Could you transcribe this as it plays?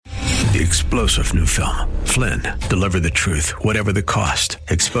The explosive new film, Flynn, deliver the truth, whatever the cost,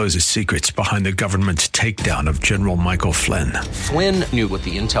 exposes secrets behind the government's takedown of General Michael Flynn. Flynn knew what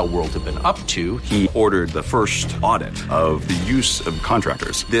the intel world had been up to. He ordered the first audit of the use of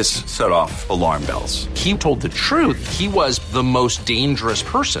contractors. This set off alarm bells. He told the truth. He was the most dangerous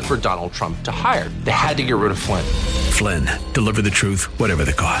person for Donald Trump to hire. They had to get rid of Flynn. Flynn, deliver the truth, whatever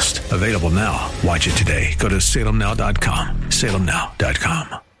the cost. Available now. Watch it today. Go to salemnow.com.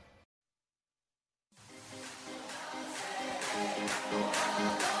 salemnow.com.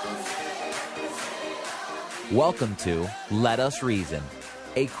 Welcome to Let Us Reason,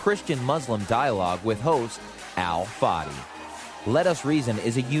 a Christian-Muslim dialogue with host Al Fadi. Let Us Reason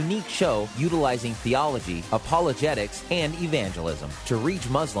is a unique show utilizing theology, apologetics, and evangelism to reach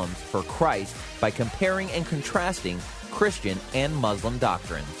Muslims for Christ by comparing and contrasting Christian and Muslim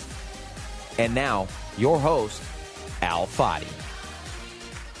doctrines. And now, your host, Al Fadi.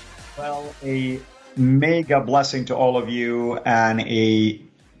 Well, a mega blessing to all of you and a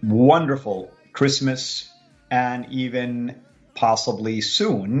wonderful Christmas and even possibly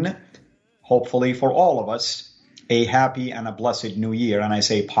soon, hopefully for all of us, a happy and a blessed new year. And I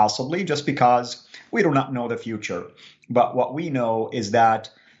say possibly just because we do not know the future. But what we know is that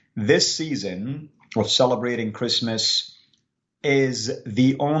this season of celebrating Christmas is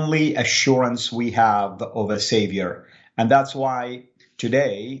the only assurance we have of a Savior. And that's why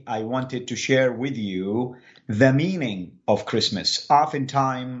today I wanted to share with you the meaning of Christmas.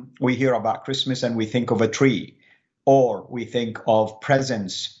 Oftentimes we hear about Christmas and we think of a tree, or we think of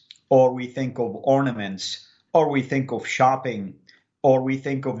presents, or we think of ornaments, or we think of shopping, or we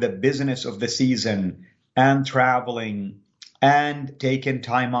think of the business of the season and traveling and taking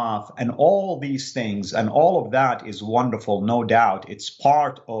time off and all these things. And all of that is wonderful, no doubt. It's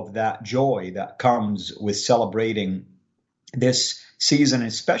part of that joy that comes with celebrating this season,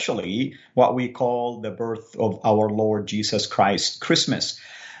 especially what we call the birth of our Lord Jesus Christ, Christmas.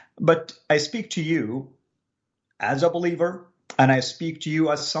 But I speak to you as a believer, and I speak to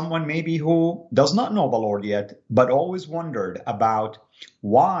you as someone maybe who does not know the Lord yet, but always wondered about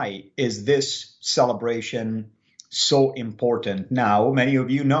why is this celebration so important. Now, many of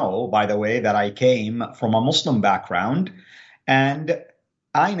you know, by the way, that I came from a Muslim background, and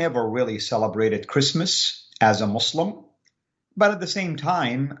I never really celebrated Christmas as a Muslim. But at the same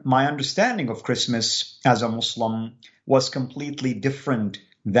time, my understanding of Christmas as a Muslim was completely different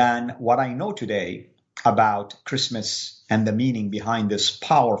than what I know today about Christmas and the meaning behind this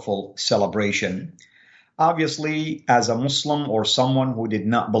powerful celebration. Obviously, as a Muslim or someone who did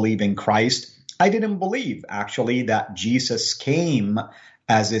not believe in Christ, I didn't believe actually that Jesus came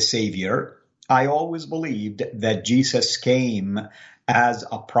as a savior. I always believed that Jesus came as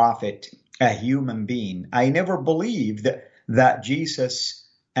a prophet, a human being. I never believed that Jesus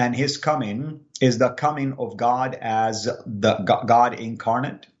and his coming is the coming of God as the God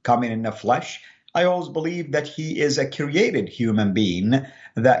incarnate, coming in the flesh. I always believed that he is a created human being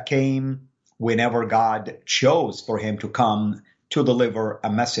that came whenever God chose for him to come to deliver a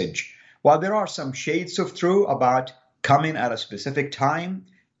message. While there are some shades of truth about coming at a specific time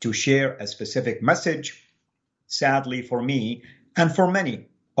to share a specific message, sadly for me and for many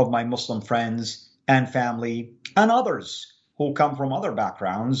of my Muslim friends and family and others who come from other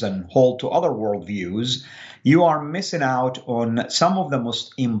backgrounds and hold to other worldviews, you are missing out on some of the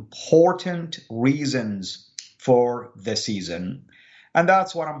most important reasons for the season. And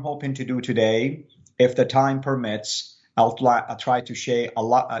that's what I'm hoping to do today. If the time permits, I'll try to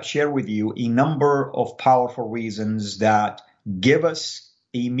share with you a number of powerful reasons that give us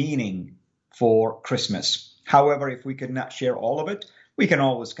a meaning for Christmas. However, if we could not share all of it, we can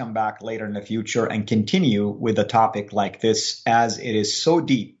always come back later in the future and continue with a topic like this, as it is so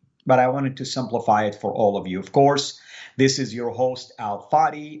deep. But I wanted to simplify it for all of you. Of course, this is your host, Al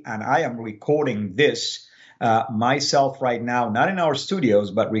Fadi, and I am recording this myself right now, not in our studios,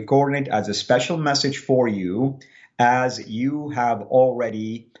 but recording it as a special message for you, as you have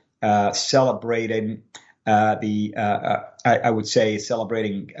already celebrated I would say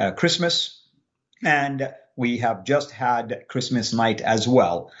celebrating Christmas, and we have just had Christmas night as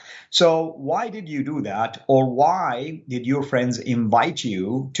well. So why did you do that? Or why did your friends invite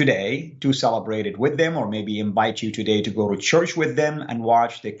you today to celebrate it with them, or maybe invite you today to go to church with them and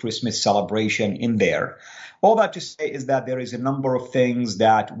watch the Christmas celebration in there? All that to say is that there is a number of things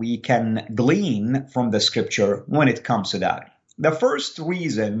that we can glean from the scripture when it comes to that. The first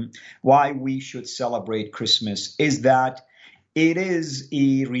reason why we should celebrate Christmas is that it is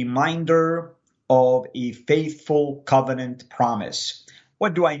a reminder of a faithful covenant promise.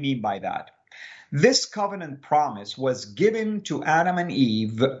 What do I mean by that? This covenant promise was given to Adam and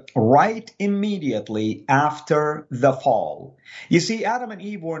Eve right immediately after the fall. You see, Adam and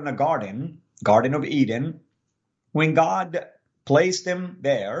Eve were in the Garden of Eden, when God placed them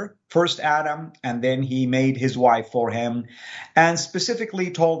there, first Adam, and then he made his wife for him, and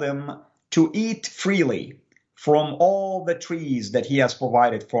specifically told him to eat freely from all the trees that he has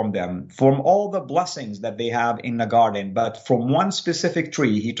provided from them, from all the blessings that they have in the garden. But from one specific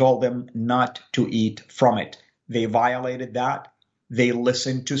tree, he told them not to eat from it. They violated that. They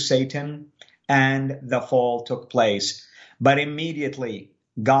listened to Satan, and the fall took place. But immediately,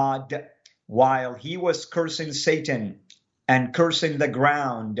 God, while he was cursing Satan and cursing the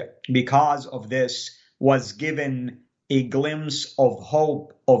ground because of this, was given a glimpse of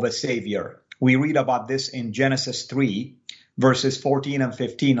hope of a Savior. We read about this in Genesis 3, verses 14 and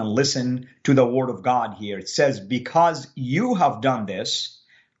 15, and listen to the word of God here. It says, because you have done this,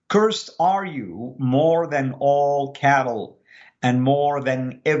 cursed are you more than all cattle and more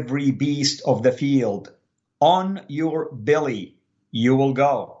than every beast of the field. On your belly you will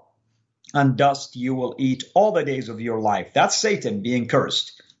go, and dust you will eat all the days of your life. That's Satan being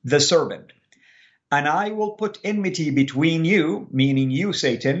cursed, the serpent. And I will put enmity between you, meaning you,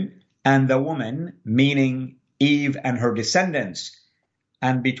 Satan, and the woman, meaning Eve and her descendants,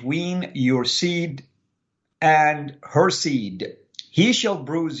 and between your seed and her seed. He shall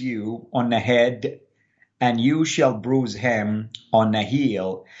bruise you on the head, and you shall bruise him on the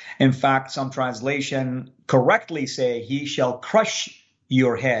heel. In fact, some translation correctly say, he shall crush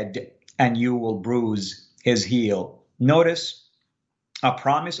your head, and you will bruise his heel. Notice a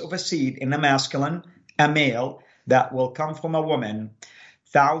promise of a seed in the masculine, a male, that will come from a woman.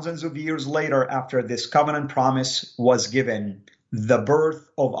 Thousands of years later, after this covenant promise was given, the birth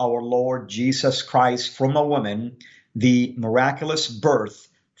of our Lord Jesus Christ from a woman, the miraculous birth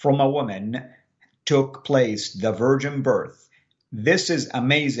from a woman, took place, the virgin birth. This is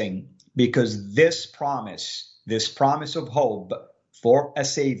amazing because this promise of hope for a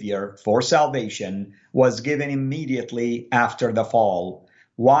Savior, for salvation, was given immediately after the fall.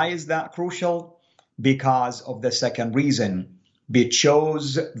 Why is that crucial? Because of the second reason. It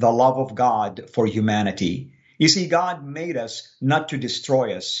shows the love of God for humanity. You see, God made us not to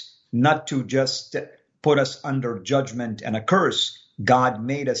destroy us, not to just put us under judgment and a curse. God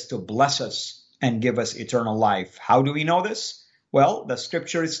made us to bless us and give us eternal life. How do we know this? Well, the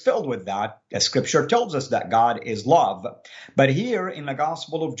scripture is filled with that. The scripture tells us that God is love. But here in the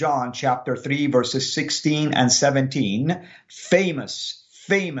Gospel of John, chapter 3, verses 16 and 17, famous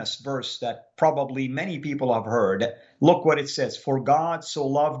verse that probably many people have heard. Look what it says. For God so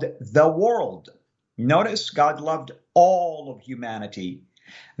loved the world. Notice, God loved all of humanity,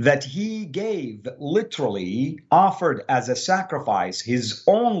 that he gave, literally offered as a sacrifice, his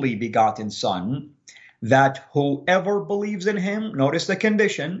only begotten Son, that whoever believes in him, notice the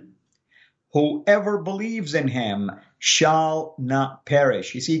condition, whoever believes in him shall not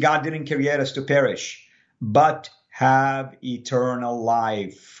perish. You see, God didn't create us to perish, but have eternal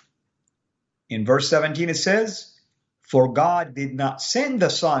life. In verse 17 it says, for God did not send the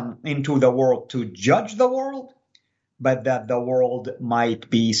Son into the world to judge the world, but that the world might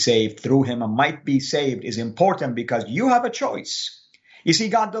be saved through him. And might be saved is important because you have a choice. You see,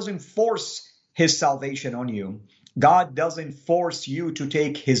 God doesn't force his salvation on you. God doesn't force you to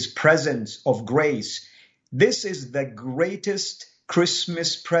take his presence of grace. This is the greatest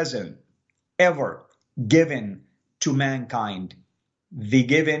Christmas present ever given to mankind. The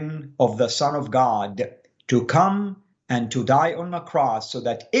giving of the Son of God to come and to die on the cross so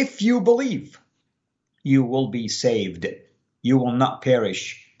that if you believe, you will be saved. You will not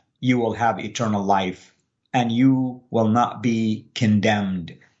perish. You will have eternal life, and you will not be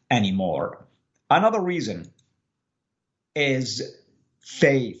condemned anymore. Another reason is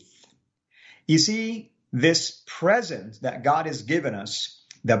faith. You see, this present that God has given us,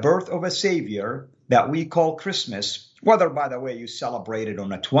 the birth of a Savior that we call Christmas, whether, by the way, you celebrate it on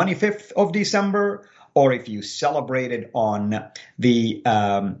the 25th of December, or if you celebrate it on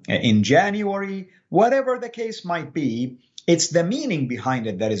in January, whatever the case might be, it's the meaning behind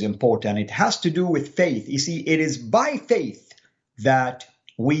it that is important. It has to do with faith. You see, it is by faith that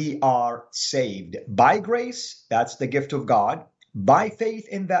we are saved. By grace, that's the gift of God. By faith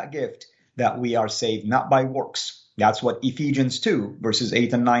in that gift that we are saved, not by works. That's what Ephesians 2, verses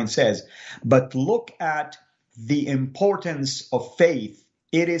 8 and 9 says. But look at the importance of faith.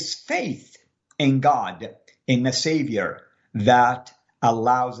 It is faith in God, in the Savior, that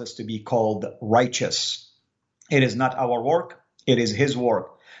allows us to be called righteous. It is not our work, it is his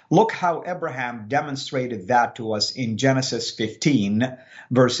work. Look how Abraham demonstrated that to us in Genesis 15,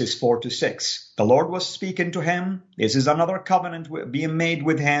 verses 4 to 6. The Lord was speaking to him. This is another covenant being made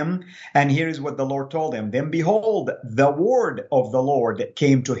with him. And here is what the Lord told him. Then behold, the word of the Lord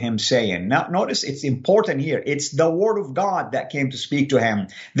came to him saying. Now notice it's important here. It's the word of God that came to speak to him.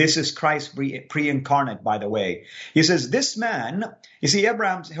 This is Christ pre-incarnate, by the way. He says, this man, you see,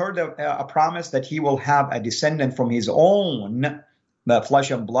 Abraham heard a promise that he will have a descendant from his own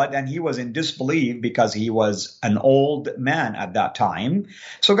flesh and blood, and he was in disbelief because he was an old man at that time.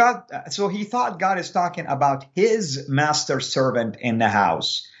 So he thought God is talking about his master servant in the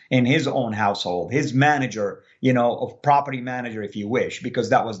house, in his own household, his manager, of property manager, if you wish,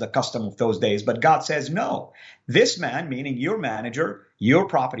 because that was the custom of those days. But God says, no, this man, meaning your manager, your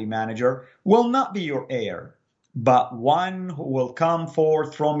property manager, will not be your heir, but one who will come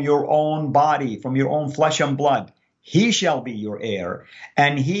forth from your own body, from your own flesh and blood. He shall be your heir.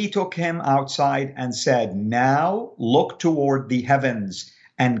 And he took him outside and said, now look toward the heavens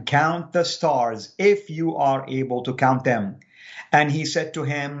and count the stars, if you are able to count them. And he said to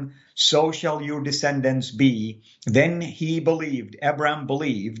him, so shall your descendants be. Then he believed, Abraham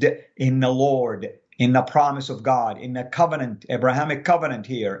believed in the Lord, in the promise of God, in the covenant, Abrahamic covenant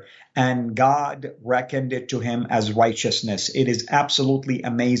here, and God reckoned it to him as righteousness. It is absolutely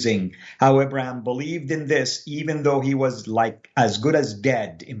amazing how Abraham believed in this, even though he was like as good as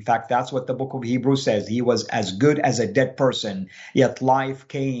dead. In fact, that's what the book of Hebrews says. He was as good as a dead person, yet life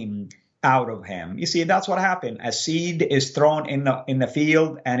came out of him. You see, that's what happened. A seed is thrown in the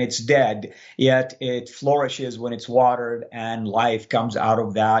field and it's dead, yet it flourishes when it's watered and life comes out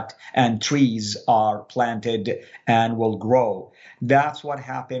of that and trees are planted and will grow. That's what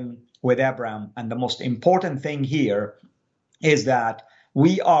happened with Abraham. And the most important thing here is that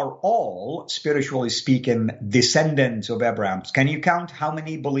we are all, spiritually speaking, descendants of Abraham. Can you count how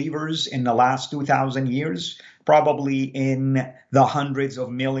many believers in the last 2,000 years? Probably in the hundreds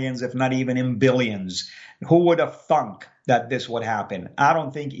of millions, if not even in billions. Who would have thunk that this would happen? I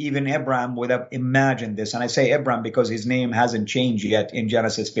don't think even Abraham would have imagined this. And I say Abraham because his name hasn't changed yet in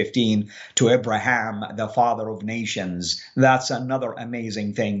Genesis 15 to Abraham, the father of nations. That's another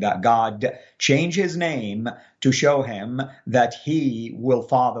amazing thing, that God changed his name to show him that he will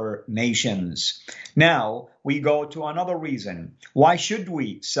father nations. Now, we go to another reason. Why should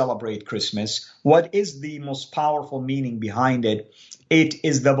we celebrate Christmas? What is the most powerful meaning behind it? It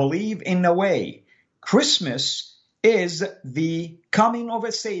is the belief in a way. Christmas is the coming of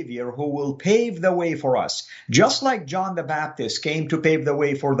a Savior who will pave the way for us. Just like John the Baptist came to pave the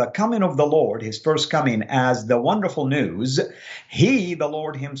way for the coming of the Lord, his first coming as the wonderful news, he, the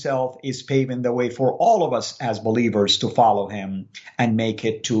Lord himself, is paving the way for all of us as believers to follow him and make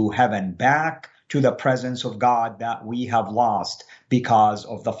it to heaven, back to the presence of God that we have lost because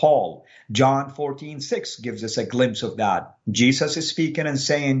of the fall. John 14:6 gives us a glimpse of that. Jesus is speaking and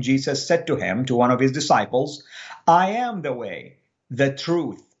saying, Jesus said to him, to one of his disciples, I am the way, the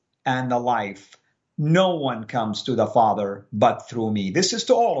truth, and the life. No one comes to the Father but through me. This is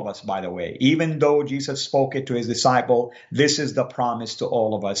to all of us, by the way. Even though Jesus spoke it to his disciple, this is the promise to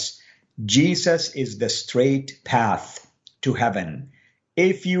all of us. Jesus is the straight path to heaven.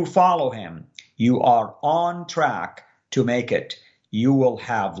 If you follow him, you are on track to make it. You will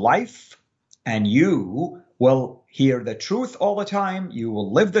have life and you will hear the truth all the time. You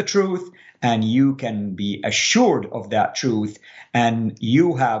will live the truth and you can be assured of that truth. And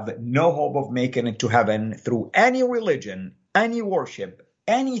you have no hope of making it to heaven through any religion, any worship,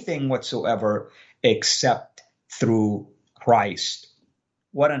 anything whatsoever except through Christ.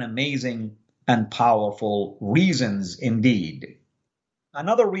 What an amazing and powerful reasons indeed.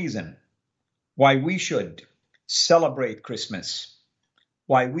 Another reason why we should celebrate Christmas,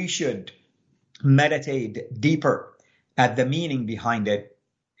 why we should meditate deeper at the meaning behind it,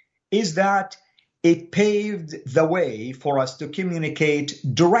 is that it paved the way for us to communicate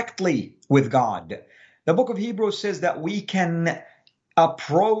directly with God. The book of Hebrews says that we can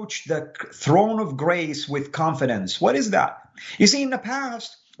approach the throne of grace with confidence. What is that? You see, in the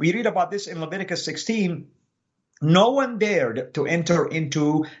past, we read about this in Leviticus 16, no one dared to enter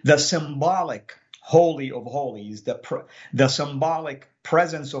into the symbolic Holy of Holies, the symbolic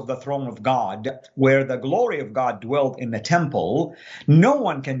presence of the throne of God, where the glory of God dwelt in the temple. No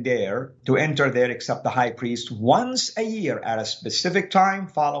one can dare to enter there except the high priest once a year at a specific time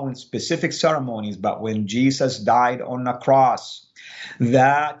following specific ceremonies. But when Jesus died on the cross,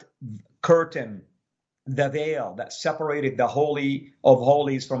 that curtain, the veil that separated the Holy of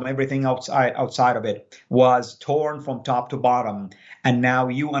Holies from everything outside of it, was torn from top to bottom. And now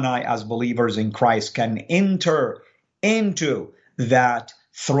you and I as believers in Christ can enter into that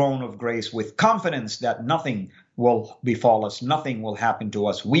throne of grace with confidence that nothing will befall us, nothing will happen to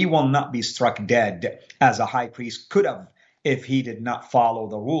us. We will not be struck dead as a high priest could have if he did not follow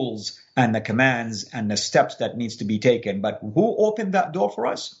the rules and the commands and the steps that needs to be taken. But who opened that door for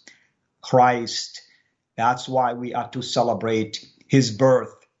us? Christ. That's why we ought to celebrate his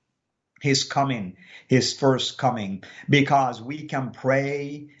birth, his coming, his first coming, because we can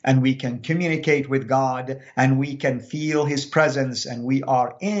pray and we can communicate with God and we can feel his presence, and we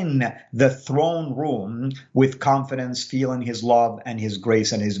are in the throne room with confidence, feeling his love and his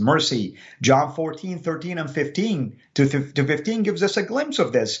grace and his mercy. John 14:13 and 15 to 15 gives us a glimpse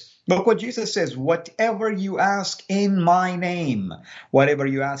of this. Look what Jesus says: whatever you ask in my name, whatever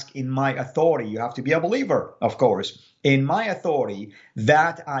you ask in my authority, you have to be a believer, of course, in my authority,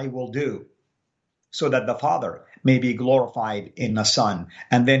 that I will do, so that the Father may be glorified in the Son.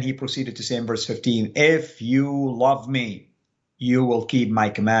 And then he proceeded to say in verse 15, if you love me, you will keep my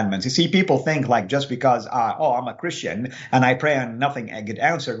commandments. You see, people think like just because, I'm a Christian and I pray and nothing get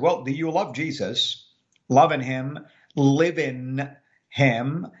answered. Well, do you love Jesus? Loving him, live in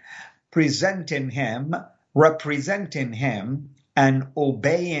him, presenting him, representing him, and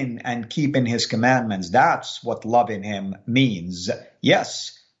obeying and keeping his commandments. That's what loving him means.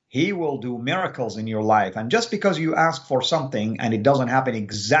 Yes, he will do miracles in your life. And just because you ask for something and it doesn't happen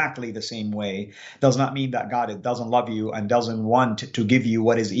exactly the same way, does not mean that God doesn't love you and doesn't want to give you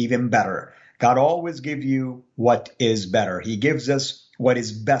what is even better. God always gives you what is better. He gives us what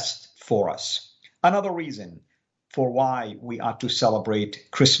is best for us. Another reason for why we ought to celebrate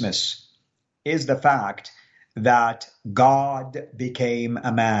Christmas is the fact that God became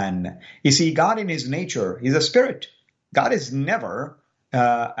a man. You see, God in his nature is a spirit. God is never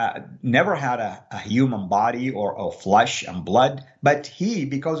had a human body or flesh and blood, but he,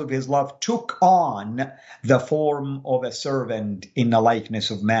 because of his love, took on the form of a servant in the likeness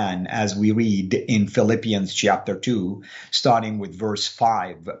of man, as we read in Philippians chapter 2, starting with verse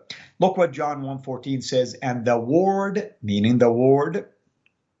 5. Look what John 1:14 says, and the Word, meaning the Word,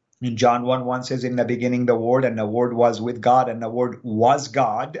 in John 1:1 says, in the beginning the Word, and the Word was with God, and the Word was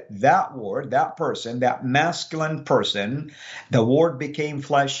God. That Word, that person, that masculine person, the Word became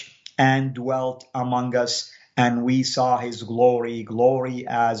flesh and dwelt among us, and we saw his glory, glory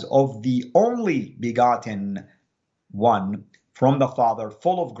as of the only begotten one from the Father,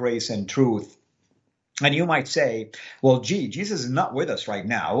 full of grace and truth. And you might say, well, Jesus is not with us right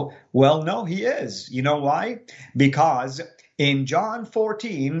now. Well, no, he is. You know why? Because in John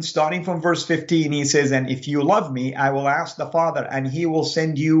 14, starting from verse 15, he says, and if you love me, I will ask the Father, and he will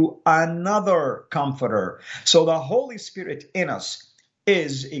send you another comforter. So the Holy Spirit in us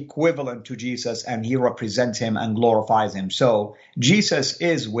is equivalent to Jesus, and he represents him and glorifies him. So Jesus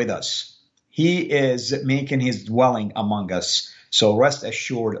is with us. He is making his dwelling among us. So rest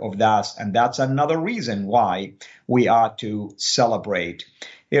assured of that. And that's another reason why we ought to celebrate.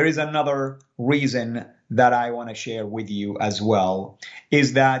 Here is another reason that I want to share with you as well,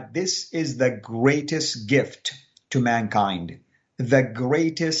 is that this is the greatest gift to mankind. The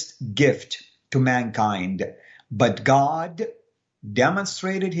greatest gift to mankind. But God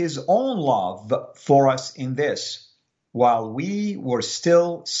demonstrated his own love for us in this. While we were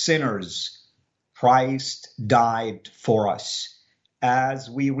still sinners, Christ died for us, as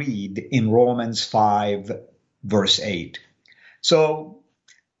we read in Romans 5, verse 8. So,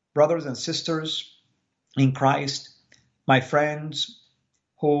 brothers and sisters in Christ, my friends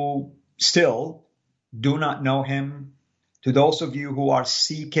who still do not know him, to those of you who are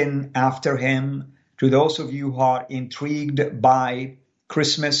seeking after him, to those of you who are intrigued by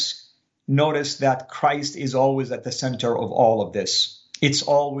Christmas, notice that Christ is always at the center of all of this. It's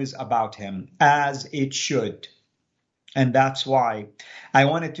always about him, as it should. And that's why I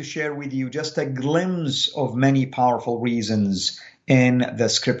wanted to share with you just a glimpse of many powerful reasons in the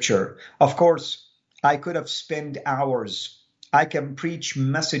scripture. Of course, I could have spent hours. I can preach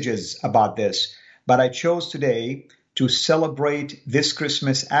messages about this, but I chose today to celebrate this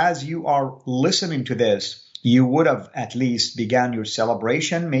Christmas. As you are listening to this, you would have at least began your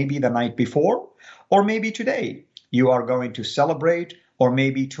celebration maybe the night before, or maybe today you are going to celebrate, or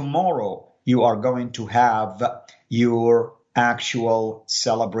maybe tomorrow you are going to have your actual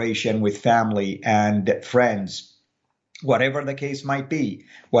celebration with family and friends. Whatever the case might be,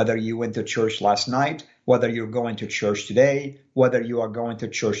 whether you went to church last night, whether you're going to church today, whether you are going to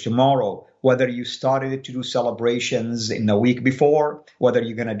church tomorrow, whether you started to do celebrations in the week before, whether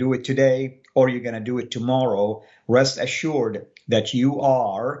you're going to do it today or you're going to do it tomorrow, rest assured that you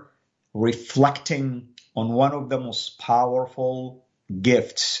are reflecting on one of the most powerful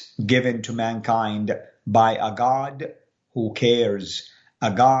gifts given to mankind by a God who cares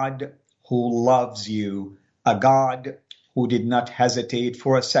a God who loves you, a God who did not hesitate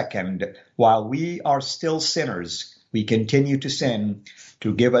for a second while we are still sinners, we continue to sin,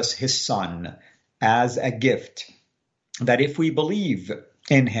 to give us his Son as a gift, that if we believe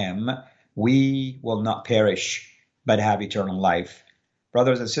in him, we will not perish, but have eternal life.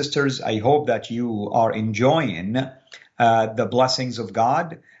 Brothers and sisters, I hope that you are enjoying the blessings of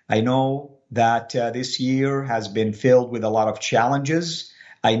God. I know that this year has been filled with a lot of challenges.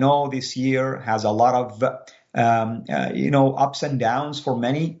 I know this year has a lot of ups and downs for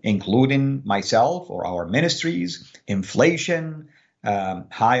many, including myself or our ministries, inflation,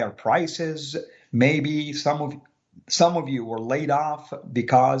 higher prices. Maybe some of you were laid off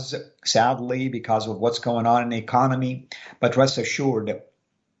sadly, because of what's going on in the economy. But rest assured,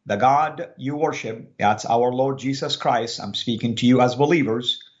 the God you worship, that's our Lord Jesus Christ, I'm speaking to you as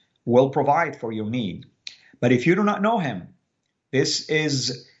believers, will provide for your need. But if you do not know him, this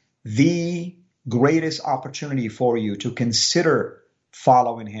is the greatest opportunity for you to consider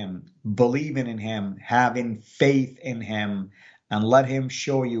following him, believing in him, having faith in him, and let him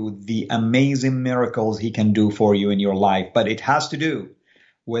show you the amazing miracles he can do for you in your life. But it has to do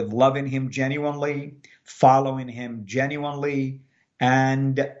with loving him genuinely, following him genuinely,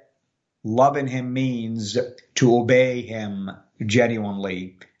 and loving him means to obey him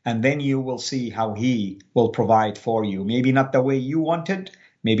genuinely. And then you will see how he will provide for you. Maybe not the way you wanted,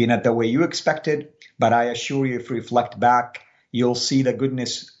 maybe not the way you expected, but I assure you, if you reflect back, you'll see the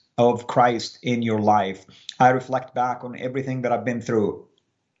goodness of Christ in your life. I reflect back on everything that I've been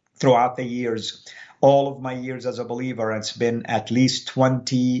throughout the years, all of my years as a believer. It's been at least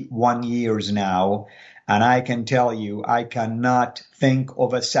 21 years now. And I can tell you, I cannot think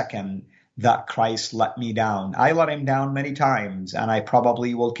of a second that Christ let me down. I let him down many times, and I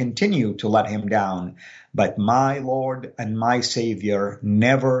probably will continue to let him down. But my Lord and my Savior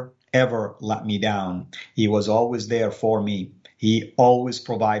never, ever let me down. He was always there for me. He always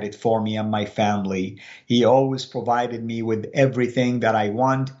provided for me and my family. He always provided me with everything that I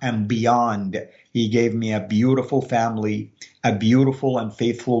want and beyond. He gave me a beautiful family, a beautiful and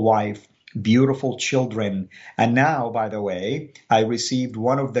faithful wife, beautiful children. And now, by the way, I received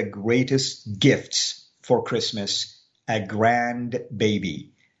one of the greatest gifts for Christmas, a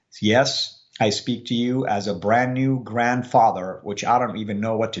grandbaby. Yes, I speak to you as a brand new grandfather, which I don't even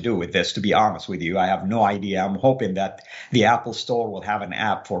know what to do with this, to be honest with you. I have no idea. I'm hoping that the Apple Store will have an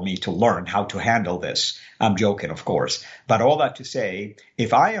app for me to learn how to handle this. I'm joking, of course. But all that to say,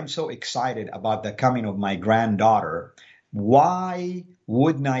 if I am so excited about the coming of my granddaughter, why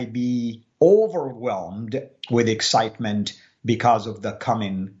wouldn't I be overwhelmed with excitement because of the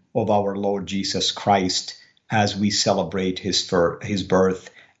coming of our Lord Jesus Christ as we celebrate his birth?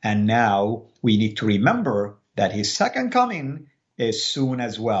 And now we need to remember that his second coming is soon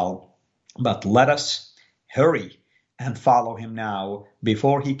as well. But let us hurry and follow him now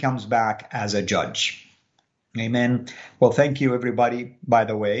before he comes back as a judge. Amen. Well, thank you, everybody, by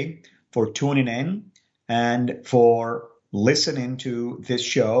the way, for tuning in and for listening to this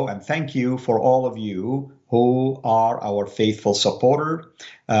show. And thank you for all of you who are our faithful supporter,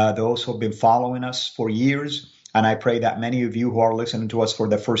 those who have been following us for years. And I pray that many of you who are listening to us for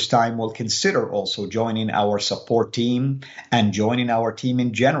the first time will consider also joining our support team and joining our team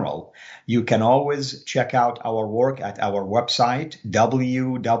in general. You can always check out our work at our website,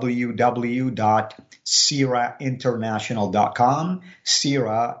 www.CIRAinternational.com.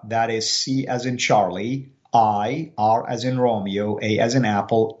 CIRA, that is C as in Charlie, I, R as in Romeo, A as in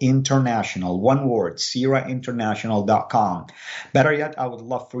Apple, International, one word, CIRAinternational.com. Better yet, I would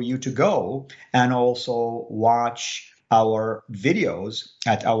love for you to go and also watch our videos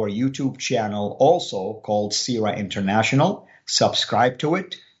at our YouTube channel, also called CIRA International. Subscribe to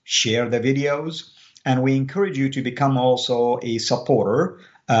it, share the videos, and we encourage you to become also a supporter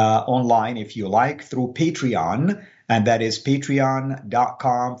online, if you like, through Patreon. And that is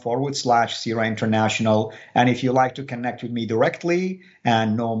patreon.com/CIRA International. And if you like to connect with me directly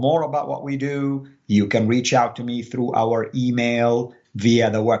and know more about what we do, you can reach out to me through our email via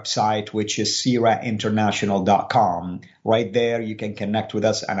the website, which is CIRAinternational.com. Right there, you can connect with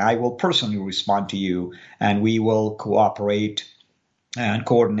us, and I will personally respond to you, and we will cooperate and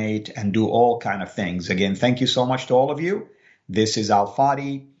coordinate and do all kind of things. Again, thank you so much to all of you. This is Al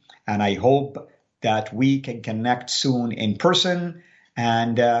Fadi, and I hope that we can connect soon in person.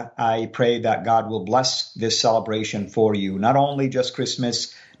 And I pray that God will bless this celebration for you, not only just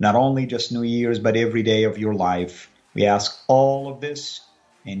Christmas, not only just New Year's, but every day of your life. We ask all of this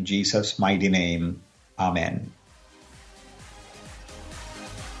in Jesus' mighty name. Amen.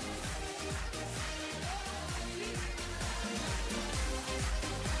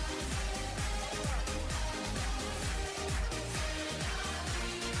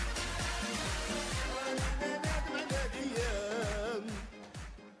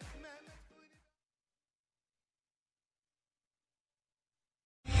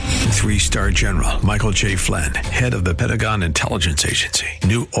 3-star general Michael J. Flynn, head of the Pentagon Intelligence Agency,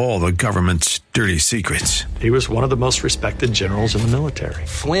 knew all the government's dirty secrets. He was one of the most respected generals in the military.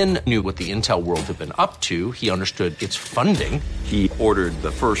 Flynn knew what the intel world had been up to. He understood its funding. He ordered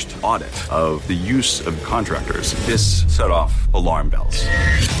the first audit of the use of contractors. This set off alarm bells.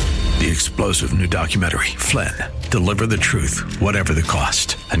 The explosive new documentary, Flynn, Deliver the Truth, Whatever the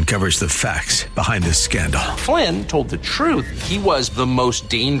Cost, uncovers the facts behind this scandal. Flynn told the truth. He was the most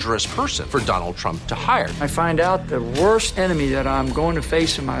dangerous person for Donald Trump to hire. I find out the worst enemy that I'm going to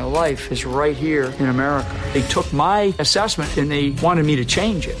face in my life is right here in America. They took my assessment and they wanted me to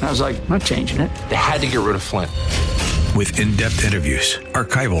change it. And I was like, I'm not changing it. They had to get rid of Flynn. With in-depth interviews,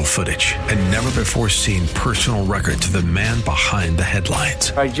 archival footage, and never-before-seen personal records of the man behind the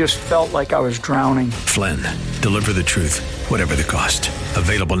headlines. I just felt like I was drowning. Flynn, Deliver the Truth, Whatever the Cost.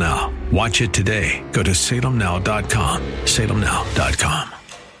 Available now. Watch it today. Go to salemnow.com. salemnow.com.